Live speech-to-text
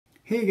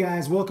Hey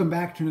guys, welcome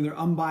back to another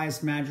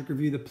Unbiased Magic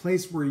Review, the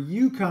place where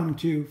you come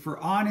to for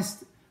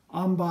honest,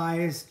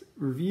 unbiased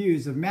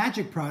reviews of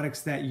magic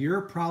products that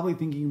you're probably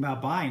thinking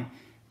about buying.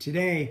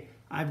 Today,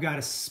 I've got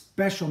a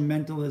special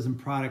Mentalism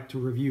product to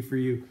review for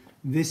you.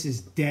 This is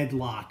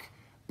Deadlock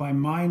by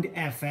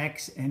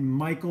MINDFX and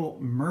Michael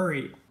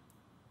Murray.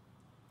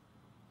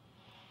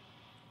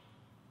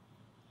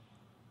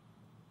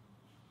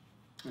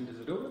 And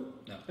does it open?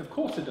 No. Of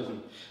course it doesn't.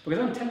 Because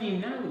I'm telling you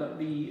now that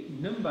the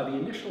number, the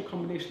initial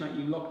combination that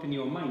you locked in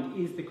your mind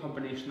is the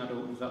combination that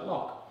opens that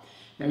lock.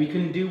 Now you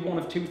can do one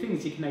of two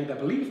things. You can either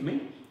believe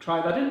me,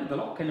 try that into the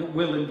lock and it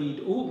will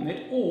indeed open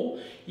it, or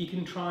you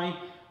can try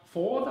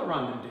 4 other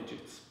random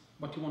digits.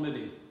 What do you want to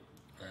do?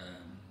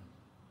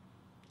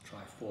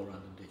 Try 4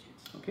 random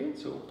digits.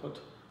 Okay, so put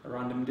a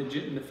random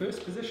digit in the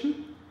first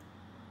position,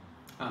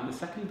 and the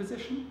second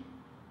position,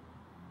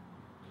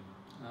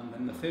 and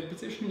then the third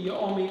position. You're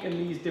all making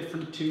these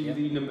different to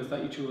the numbers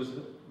that you chose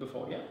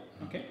before, yeah?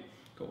 Okay,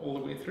 go all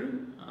the way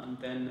through and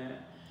then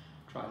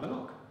try the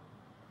lock.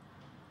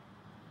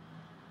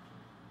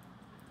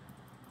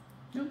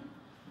 No.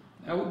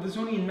 Now, there's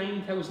only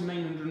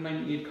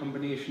 9,998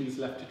 combinations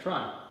left to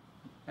try.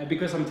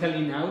 Because I'm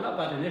telling you now that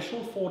that initial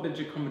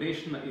 4-digit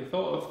combination that you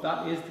thought of,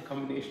 that is the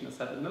combination that's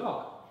set in the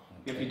lock.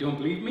 Okay. If you don't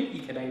believe me,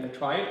 you can either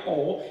try it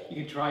or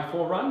you can try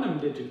 4 random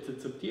digits.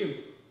 It's up to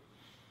you.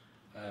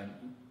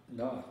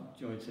 No,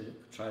 do you want to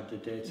try the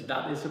data?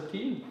 That is up to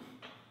you.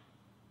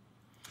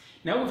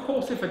 Now, of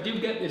course, if I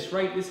do get this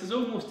right, this is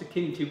almost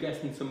akin to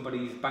guessing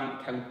somebody's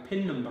bank account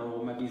PIN number,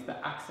 or maybe it's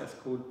the access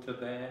code to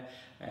their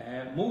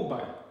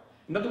mobile.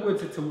 In other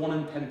words, it's a 1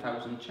 in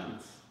 10,000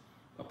 chance.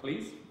 But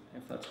please,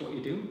 if that's what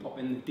you're doing, pop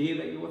in the day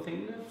that you were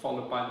thinking of,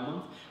 followed by the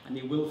month, and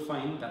you will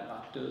find that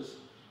that does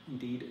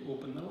indeed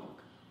open the lock.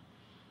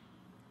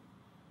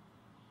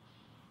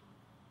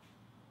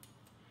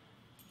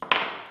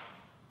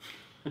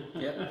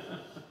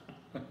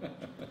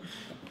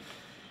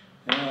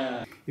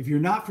 If you're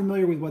not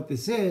familiar with what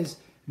this is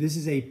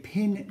a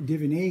pin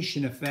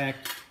divination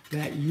effect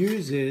that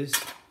uses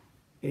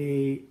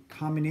a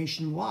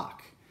combination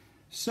lock.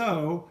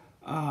 So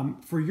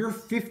for your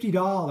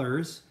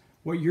 $50,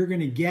 what you're going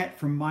to get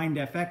from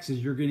MINDFX is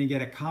you're going to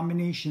get a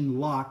combination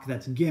lock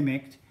that's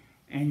gimmicked,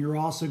 and you're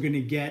also going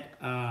to get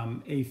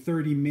a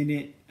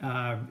 30-minute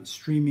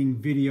streaming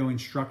video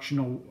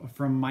instructional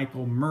from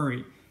Michael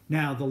Murray.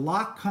 Now, the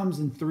lock comes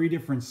in 3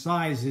 different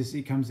sizes.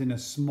 It comes in a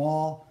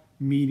small,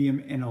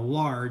 medium, and a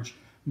large.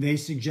 They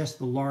suggest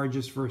the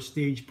largest for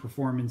stage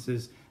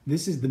performances.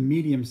 This is the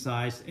medium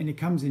size, and it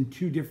comes in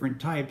 2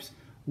 different types.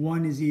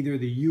 One is either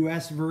the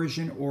US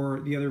version,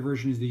 or the other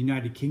version is the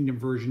United Kingdom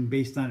version.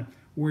 Based on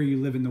where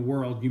you live in the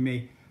world, you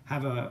may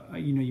have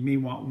you may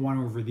want one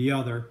over the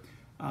other.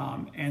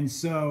 And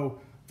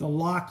so the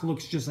lock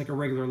looks just like a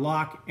regular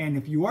lock. And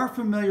if you are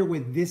familiar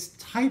with this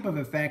type of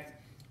effect,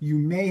 you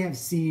may have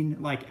seen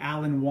like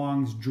Alan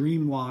Wong's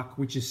Dream Lock,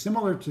 which is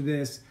similar to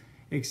this,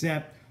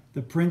 except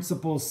the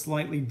principle is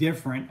slightly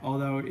different,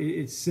 although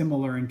it's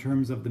similar in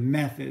terms of the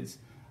methods.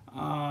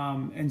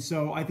 And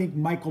so I think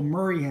Michael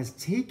Murray has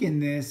taken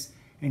this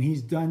and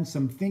he's done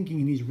some thinking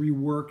and he's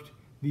reworked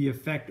the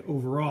effect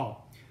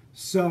overall.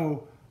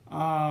 So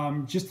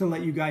just to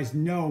let you guys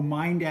know,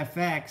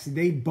 MINDFX,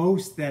 they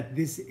boast that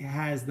this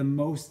has the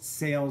most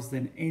sales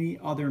than any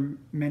other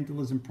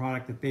Mentalism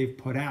product that they've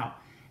put out.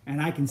 And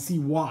I can see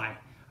why.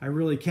 I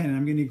really can. And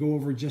I'm going to go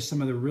over just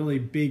some of the really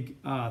big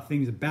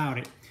things about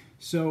it.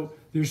 So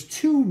there's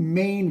 2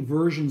 main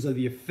versions of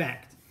the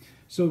effect.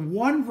 So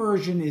one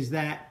version is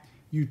that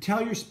you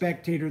tell your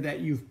spectator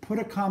that you've put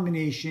a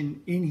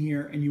combination in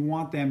here and you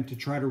want them to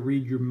try to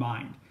read your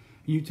mind.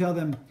 And you tell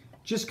them,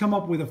 just come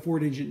up with a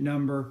 4-digit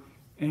number,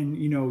 and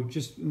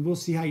we'll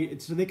see how you.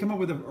 So they come up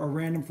with a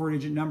random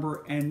 4-digit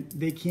number and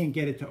they can't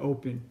get it to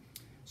open.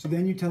 So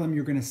then you tell them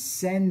you're going to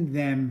send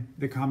them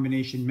the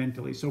combination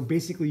mentally. So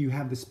basically you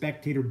have the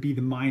spectator be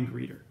the mind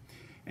reader.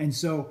 And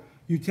so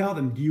you tell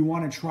them, do you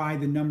want to try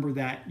the number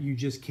that you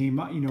just came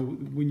up?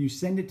 When you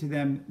send it to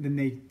them, then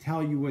they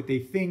tell you what they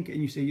think, and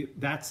you say,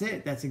 that's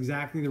it. That's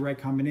exactly the right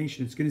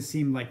combination. It's going to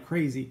seem like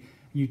crazy.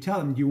 And you tell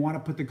them, do you want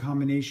to put the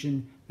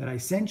combination that I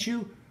sent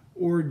you,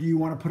 or do you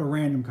want to put a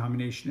random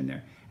combination in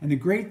there? And the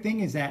great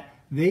thing is that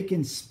they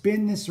can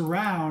spin this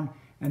around,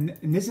 and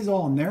this is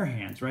all in their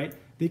hands, right?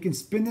 They can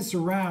spin this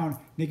around,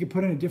 they can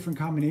put in a different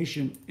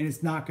combination, and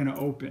it's not going to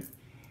open.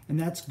 And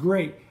that's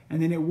great. And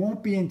then it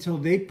won't be until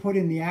they put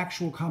in the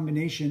actual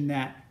combination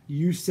that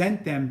you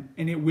sent them,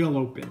 and it will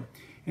open.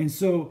 And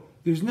so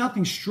there's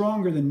nothing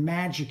stronger than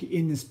magic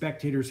in the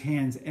spectator's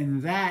hands,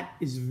 and that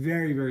is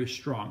very, very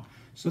strong.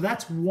 So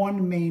that's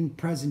one main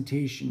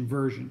presentation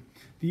version.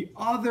 The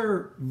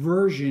other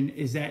version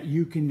is that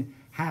you can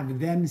have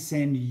them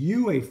send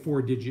you a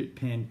 4-digit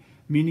pin,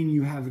 meaning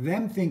you have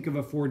them think of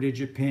a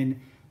 4-digit pin,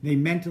 they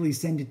mentally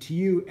send it to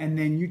you, and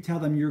then you tell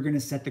them you're going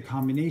to set the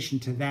combination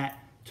to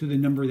the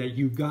number that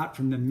you got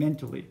from them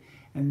mentally.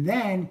 And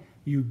then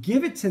you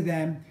give it to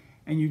them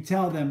and you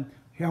tell them,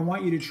 hey, I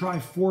want you to try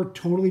 4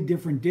 totally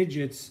different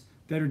digits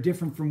that are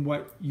different from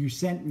what you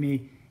sent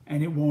me,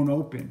 and it won't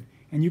open.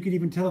 And you could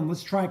even tell them,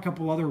 let's try a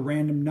couple other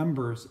random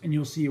numbers, and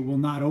you'll see it will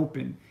not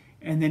open.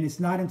 And then it's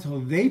not until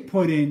they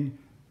put in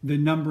the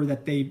number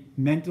that they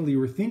mentally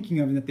were thinking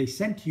of and that they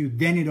sent to you,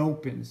 then it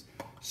opens.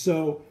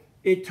 So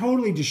it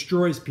totally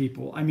destroys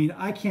people. I mean,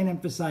 I can't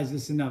emphasize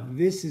this enough.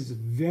 This is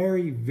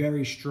very,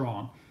 very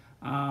strong.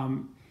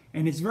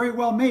 And it's very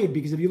well made,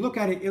 because if you look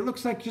at it, it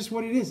looks like just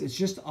what it is. It's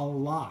just a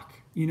lock.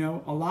 You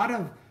know, a lot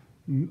of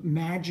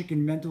magic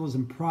and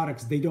mentalism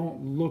products, they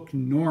don't look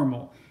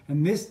normal.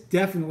 And this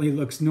definitely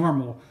looks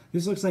normal.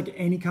 This looks like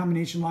any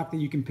combination lock that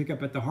you can pick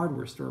up at the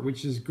hardware store,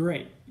 which is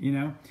great, you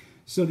know.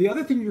 So the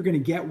other thing you're going to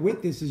get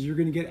with this is you're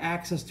going to get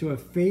access to a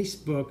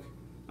Facebook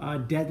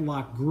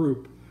Deadlock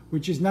group,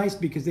 which is nice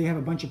because they have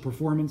a bunch of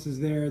performances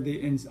there,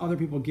 and other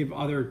people give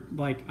other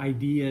like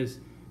ideas,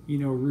 you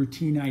know,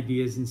 routine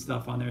ideas and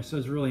stuff on there. So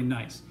it's really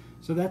nice.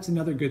 So that's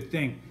another good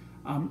thing.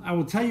 I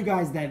will tell you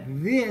guys that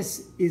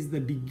this is the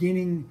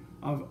beginning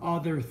of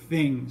other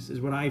things, is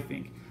what I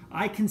think.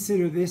 I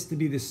consider this to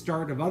be the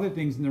start of other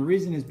things, and the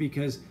reason is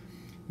because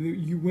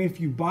if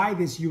you buy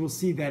this, you will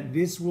see that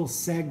this will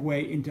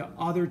segue into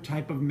other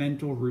type of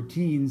mental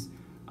routines.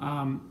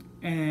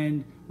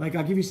 And like,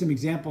 I'll give you some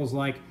examples.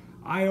 Like,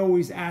 I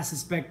always ask the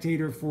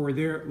spectator for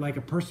their, like,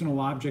 a personal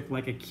object,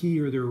 like a key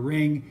or their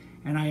ring,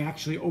 and I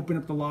actually open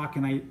up the lock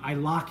and I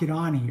lock it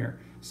on here.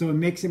 So it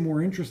makes it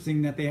more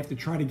interesting that they have to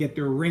try to get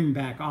their ring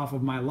back off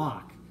of my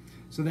lock.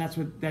 So that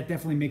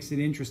definitely makes it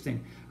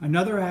interesting.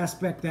 Another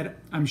aspect that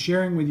I'm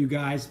sharing with you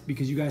guys,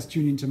 because you guys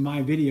tune into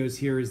my videos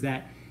here, is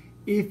that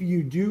if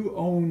you do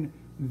own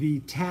the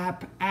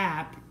Tap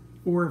app,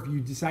 or if you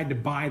decide to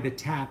buy the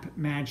Tap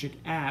Magic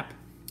app,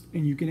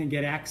 and you can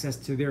get access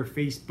to their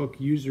Facebook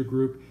user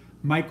group,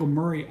 Michael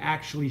Murray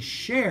actually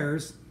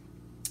shares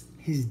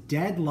his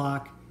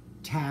Deadlock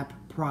Tap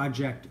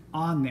project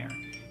on there.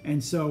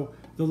 And so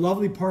the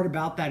lovely part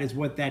about that is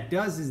what that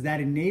does is that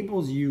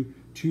enables you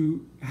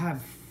to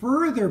have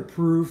further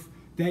proof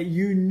that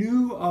you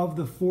knew of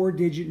the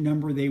 4-digit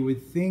number they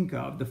would think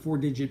of, the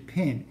 4-digit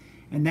PIN.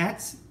 And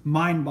that's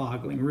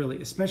mind-boggling,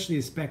 really, especially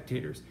as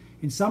spectators.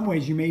 In some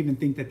ways, you may even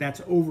think that that's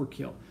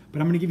overkill.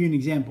 But I'm going to give you an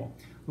example.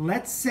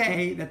 Let's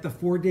say that the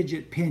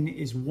 4-digit PIN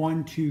is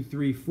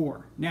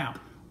 1234. Now,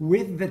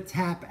 with the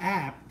Tap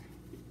app,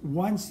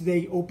 once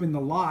they open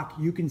the lock,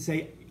 you can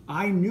say,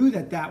 I knew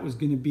that that was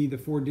going to be the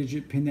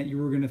 4-digit PIN that you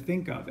were going to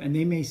think of. And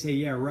they may say,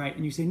 yeah, right.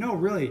 And you say, no,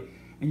 really.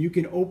 And you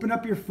can open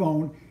up your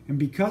phone, and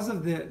because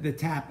of the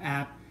Tap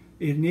app,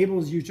 it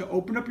enables you to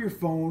open up your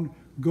phone,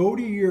 go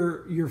to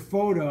your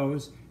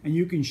photos, and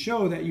you can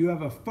show that you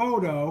have a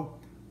photo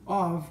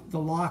of the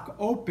lock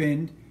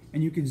opened,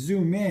 and you can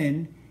zoom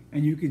in,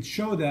 and you could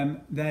show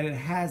them that it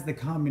has the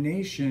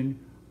combination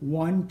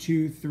 1,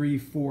 2, 3,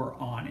 4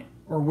 on it,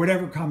 or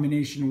whatever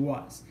combination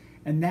was.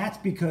 And that's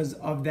because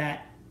of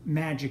that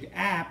Magic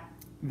app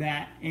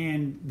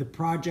and the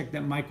project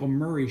that Michael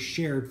Murray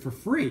shared for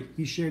free.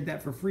 He shared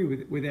that for free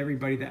with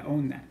everybody that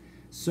owned that.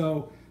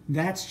 So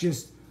that's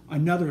just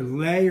another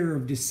layer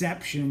of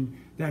deception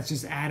that's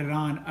just added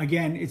on.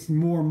 Again, it's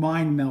more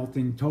mind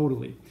melting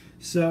totally.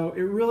 So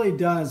it really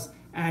does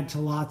add to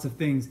lots of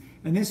things.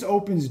 And this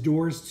opens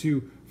doors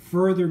to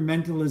further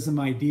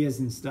mentalism ideas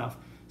and stuff.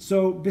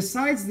 So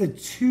besides the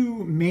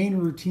 2 main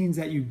routines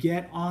that you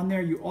get on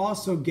there, you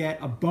also get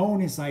a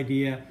bonus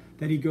idea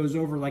that he goes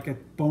over, like a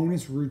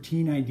bonus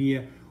routine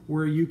idea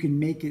where you can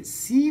make it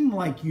seem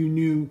like you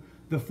knew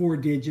the 4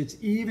 digits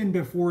even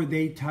before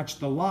they touch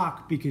the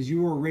lock, because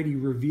you're already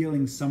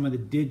revealing some of the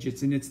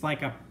digits. And it's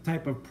like a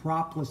type of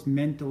propless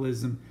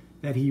mentalism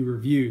that he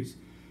reviews.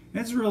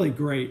 That's really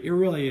great. It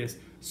really is.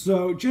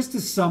 So just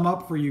to sum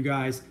up for you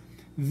guys,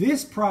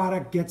 this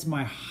product gets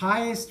my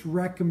highest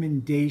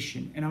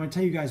recommendation. And I'm going to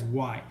tell you guys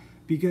why.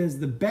 Because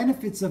the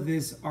benefits of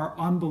this are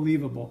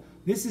unbelievable.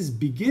 This is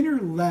beginner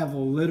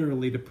level,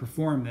 literally, to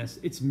perform this.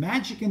 It's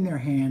magic in their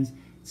hands.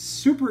 It's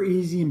super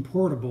easy and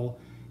portable.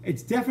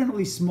 It's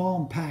definitely small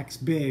and packs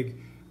big.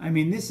 I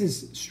mean, this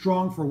is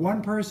strong for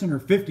 1 person or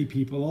 50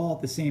 people all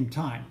at the same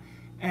time.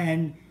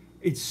 And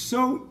it's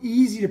so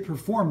easy to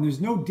perform. There's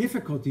no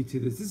difficulty to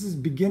this. This is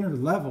beginner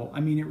level.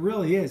 I mean, it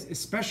really is,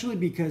 especially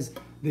because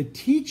the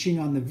teaching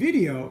on the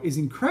video is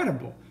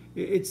incredible.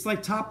 It's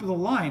like top of the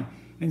line.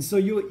 And so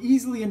you'll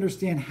easily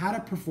understand how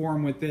to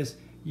perform with this.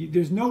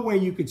 There's no way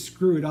you could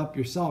screw it up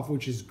yourself,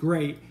 which is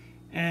great.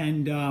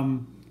 And,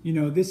 you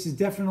know, this is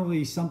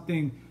definitely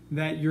something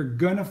that you're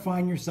gonna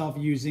find yourself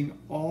using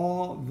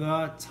all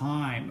the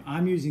time.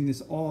 I'm using this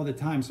all the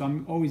time, so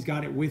I'm always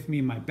got it with me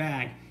in my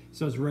bag,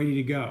 so it's ready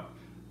to go.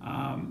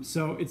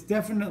 So it's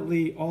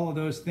definitely all of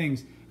those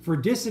things. For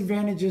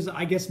disadvantages,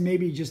 I guess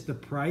maybe just the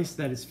price,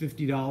 that it's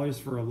 $50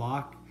 for a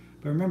lock.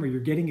 But remember,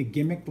 you're getting a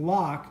gimmicked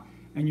lock,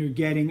 and you're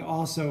getting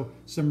also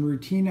some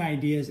routine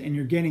ideas, and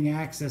you're getting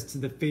access to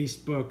the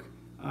Facebook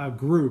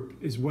group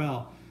as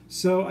well.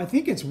 So I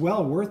think it's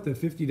well worth the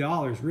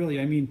 $50, really.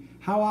 I mean,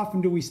 how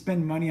often do we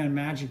spend money on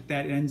magic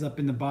that ends up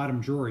in the bottom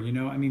drawer, you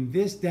know? I mean,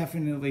 this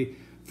definitely,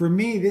 for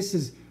me, this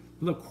is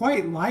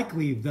quite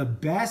likely the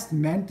best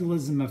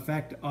mentalism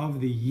effect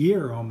of the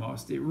year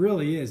almost. It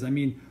really is. I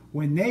mean,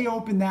 when they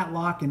open that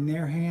lock in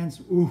their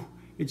hands, ooh,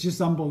 it's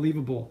just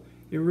unbelievable.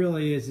 It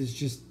really is. It's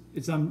just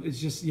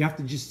you have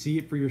to just see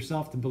it for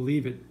yourself to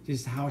believe it,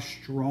 just how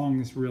strong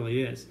this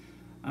really is.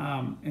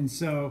 And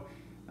so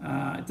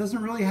it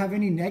doesn't really have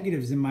any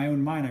negatives in my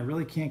own mind. I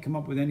really can't come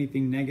up with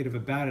anything negative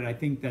about it. I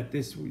think that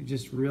this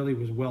just really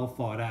was well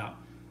thought out.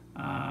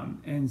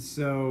 And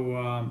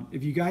so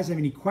if you guys have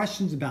any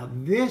questions about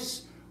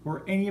this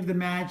or any of the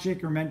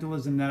magic or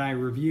mentalism that I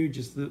reviewed,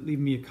 just leave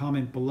me a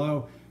comment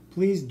below.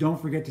 Please don't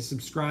forget to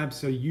subscribe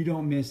so you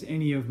don't miss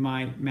any of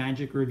my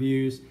magic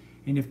reviews.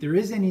 And if there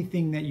is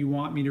anything that you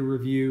want me to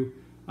review,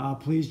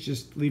 please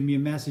just leave me a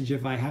message.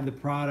 If I have the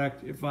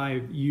product, if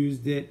I've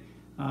used it,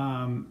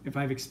 if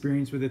I've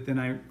experience with it, then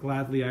I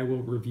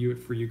will review it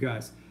for you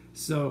guys.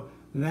 So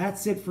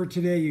that's it for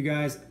today, you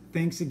guys.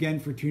 Thanks again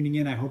for tuning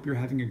in. I hope you're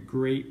having a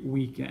great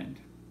weekend.